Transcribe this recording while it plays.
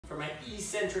For my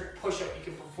eccentric push-up, you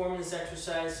can perform this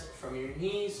exercise from your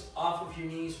knees, off of your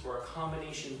knees, or a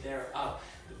combination thereof.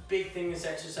 The big thing this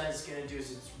exercise is going to do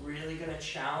is it's really going to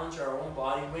challenge our own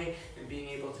body weight and being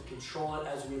able to control it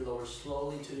as we lower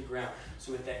slowly to the ground.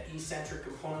 So with that eccentric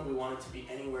component, we want it to be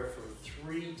anywhere from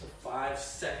 3 to 5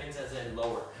 seconds as I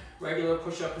lower. Regular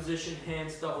push-up position,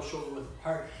 hands double shoulder width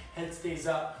apart, head stays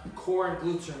up, core and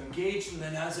glutes are engaged, and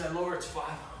then as I lower, it's 5,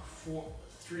 4,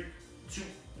 3, 2,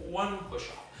 1, push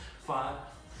off. 5,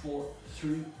 4,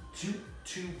 3, 2,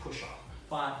 2, push off.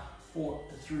 5, 4,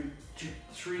 3, 2,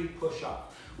 3, push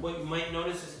off. What you might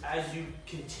notice is as you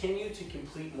continue to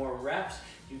complete more reps,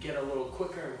 you get a little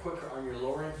quicker and quicker on your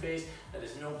lowering phase. That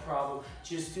is no problem.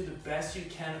 Just do the best you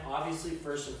can, obviously,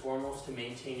 first and foremost, to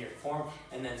maintain your form,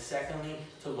 and then secondly,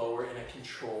 to lower in a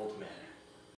controlled manner.